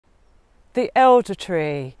The elder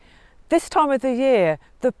tree. This time of the year,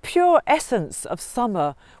 the pure essence of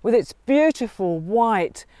summer with its beautiful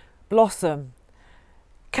white blossom,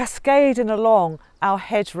 cascading along our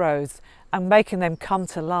hedgerows and making them come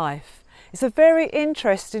to life. It's a very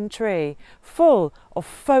interesting tree, full of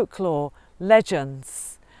folklore,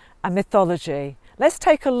 legends and mythology. Let's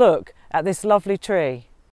take a look at this lovely tree.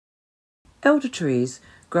 Elder trees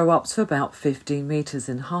grow up to about 15 metres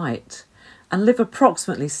in height and live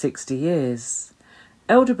approximately 60 years.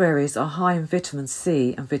 Elderberries are high in vitamin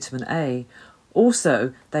C and vitamin A.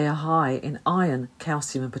 Also, they are high in iron,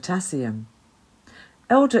 calcium and potassium.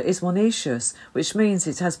 Elder is monoecious, which means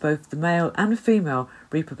it has both the male and female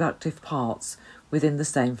reproductive parts within the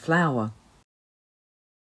same flower.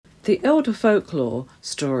 The elder folklore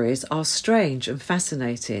stories are strange and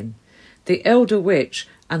fascinating. The elder witch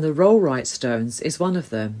and the Rollright Stones is one of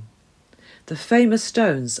them. The famous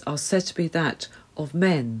stones are said to be that of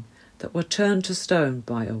men that were turned to stone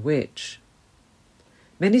by a witch.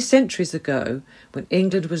 Many centuries ago, when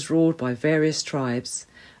England was ruled by various tribes,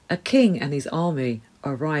 a king and his army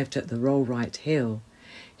arrived at the Rollright Hill.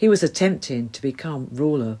 He was attempting to become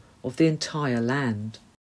ruler of the entire land.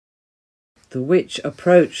 The witch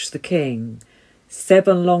approached the king.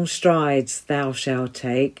 7 long strides thou shalt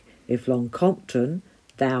take, if long Compton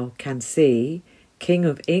thou can see, King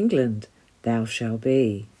of England thou shalt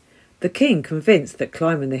be. The king, convinced that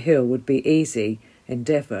climbing the hill would be easy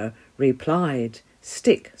endeavour, replied,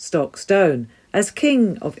 Stick, stock, stone, as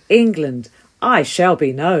King of England I shall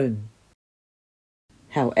be known.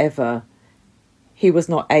 However, he was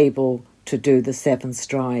not able to do the 7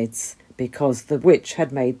 strides because the witch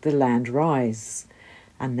had made the land rise,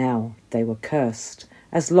 and now they were cursed.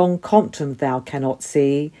 As long Compton thou cannot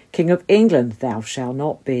see, King of England thou shalt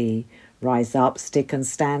not be. Rise up, stick and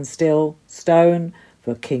stand still, stone,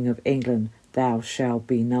 for King of England thou shalt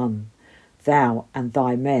be none. Thou and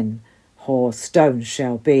thy men whore stone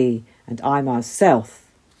shall be, and I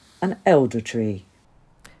myself an elder tree.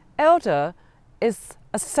 Elder is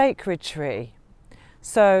a sacred tree,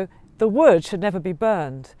 so the wood should never be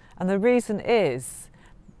burned, and the reason is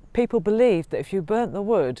people believed that if you burnt the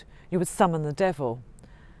wood you would summon the devil.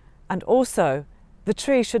 And also the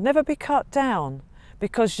tree should never be cut down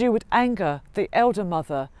because you would anger the elder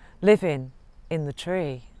mother living in the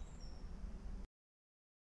tree.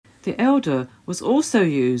 The elder was also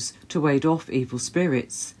used to ward off evil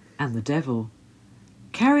spirits and the devil.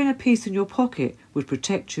 Carrying a piece in your pocket would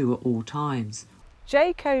protect you at all times.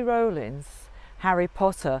 J.K. Rowling's Harry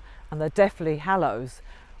Potter and the Deathly Hallows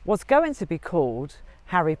was going to be called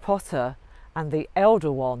Harry Potter and the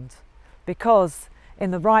Elder Wand because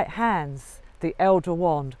in the right hands the Elder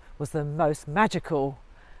Wand was the most magical,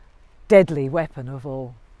 deadly weapon of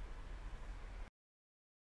all.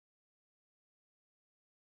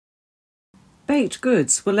 Baked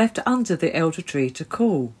goods were left under the elder tree to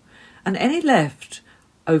cool, and any left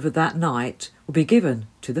over that night would be given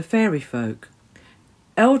to the fairy folk.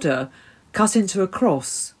 Elder cut into a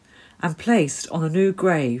cross and placed on a new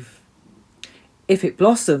grave. If it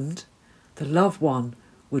blossomed, the loved one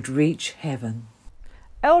would reach heaven.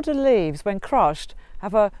 Elder leaves, when crushed,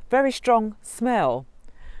 have a very strong smell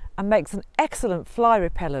and makes an excellent fly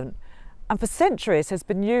repellent, and for centuries has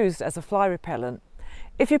been used as a fly repellent.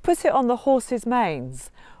 If you put it on the horses'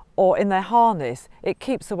 manes or in their harness, it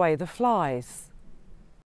keeps away the flies.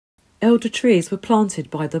 Elder trees were planted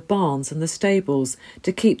by the barns and the stables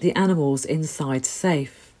to keep the animals inside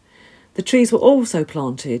safe. The trees were also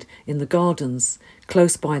planted in the gardens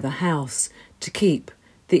close by the house to keep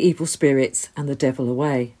the evil spirits and the devil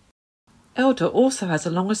away. Elder also has a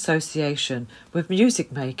long association with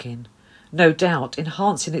music making, no doubt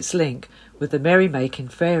enhancing its link with the merrymaking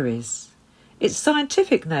fairies. Its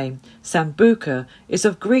scientific name, sambuca, is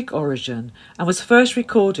of Greek origin and was first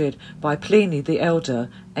recorded by Pliny the Elder,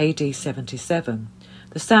 AD 77.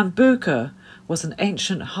 The sambuca was an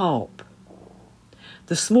ancient harp.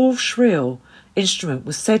 The small, shrill instrument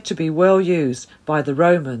was said to be well used by the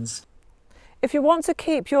Romans. If you want to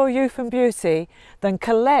keep your youth and beauty, then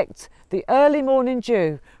collect the early morning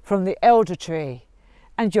dew from the elder tree,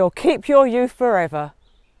 and you'll keep your youth forever.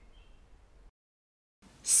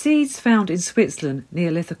 Seeds found in Switzerland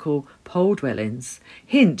Neolithical pole dwellings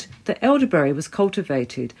hint that elderberry was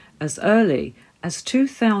cultivated as early as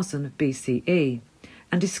 2000 BCE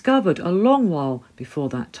and discovered a long while before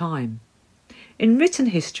that time. In written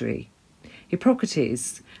history,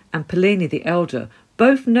 Hippocrates and Pliny the Elder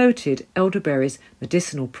both noted elderberry's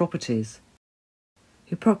medicinal properties.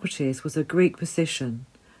 Hippocrates was a Greek physician,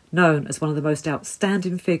 known as one of the most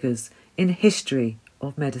outstanding figures in the history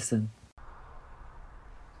of medicine.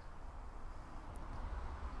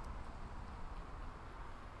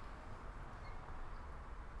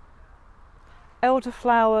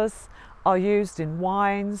 Elderflowers are used in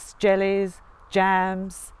wines, jellies,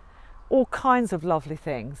 jams, all kinds of lovely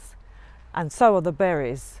things, and so are the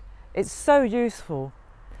berries. It's so useful.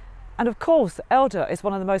 And of course, elder is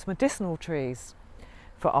one of the most medicinal trees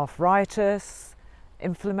for arthritis,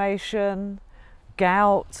 inflammation,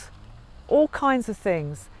 gout, all kinds of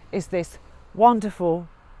things is this wonderful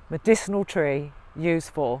medicinal tree used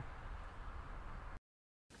for.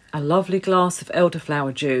 A lovely glass of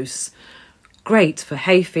elderflower juice, great for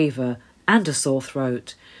hay fever and a sore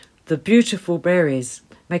throat. The beautiful berries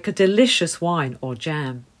make a delicious wine or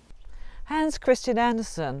jam. Hans Christian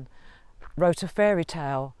Andersen wrote a fairy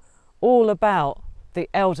tale all about the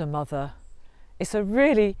elder mother. It's a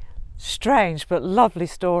really strange but lovely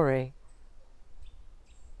story.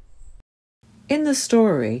 In the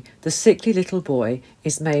story, the sickly little boy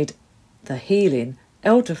is made the healing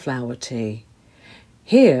elderflower tea.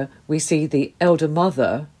 Here we see the elder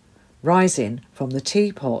mother rising from the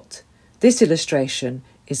teapot. This illustration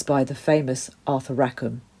is by the famous Arthur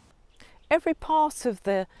Rackham. Every part of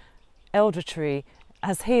the elder tree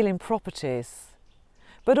has healing properties,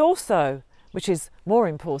 but also, which is more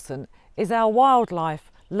important, is our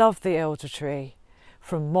wildlife love the elder tree.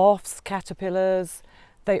 From moths, caterpillars,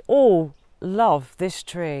 they all love this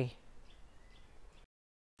tree.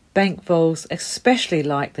 Bank voles especially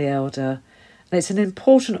like the elder, and it's an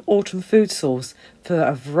important autumn food source for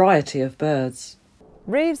a variety of birds.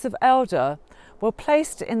 Wreaths of elder were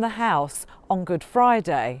placed in the house on Good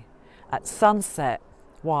Friday at sunset.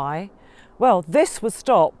 Why? Well, this would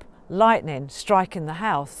stop lightning striking the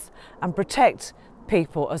house and protect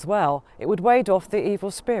people as well. It would ward off the evil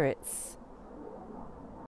spirits.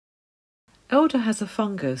 Elder has a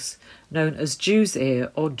fungus known as Jew's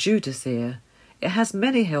ear or Judas ear. It has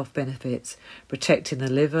many health benefits, protecting the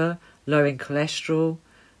liver, lowering cholesterol,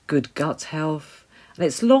 good gut health, and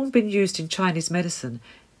it's long been used in Chinese medicine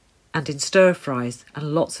and in stir-fries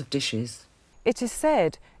and lots of dishes. It is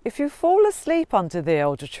said if you fall asleep under the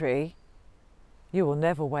elder tree, you will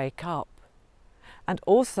never wake up. And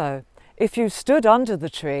also, if you stood under the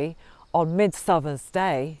tree on Midsummer's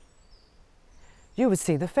Day, you would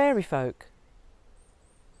see the fairy folk.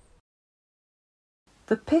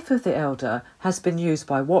 The pith of the elder has been used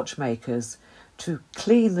by watchmakers to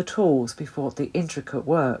clean the tools before the intricate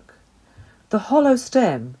work. The hollow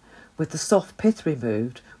stem, with the soft pith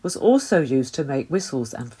removed, was also used to make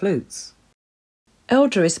whistles and flutes.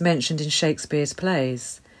 Elder is mentioned in Shakespeare's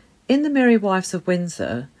plays. In The Merry Wives of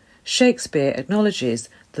Windsor, Shakespeare acknowledges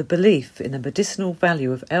the belief in the medicinal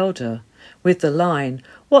value of elder with the line,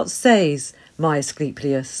 "What says my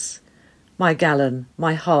Asclepius, my Gallon,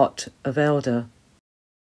 my heart of elder?"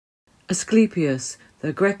 Asclepius,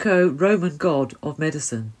 the Greco-Roman god of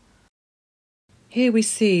medicine. Here we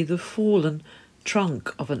see the fallen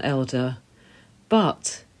trunk of an elder,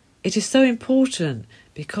 but it is so important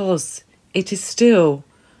because it is still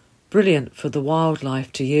brilliant for the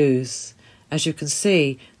wildlife to use. As you can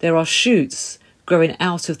see, there are shoots growing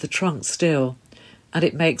out of the trunk still, and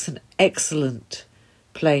it makes an excellent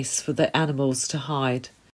place for the animals to hide.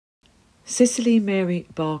 Cicely Mary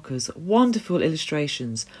Barker's wonderful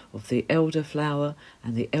illustrations of the elderflower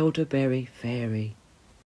and the elderberry fairy.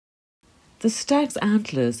 The stag's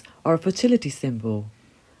antlers are a fertility symbol,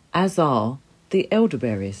 as are the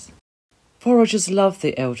elderberries. Foragers love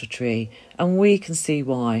the elder tree, and we can see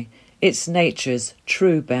why. It's nature's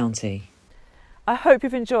true bounty. I hope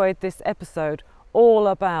you've enjoyed this episode all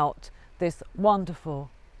about this wonderful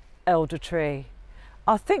elder tree.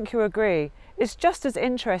 I think you agree it's just as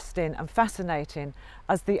interesting and fascinating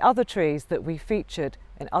as the other trees that we featured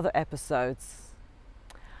in other episodes.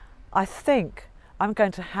 I think I'm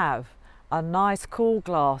going to have a nice cool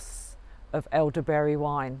glass of elderberry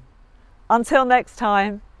wine. Until next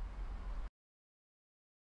time.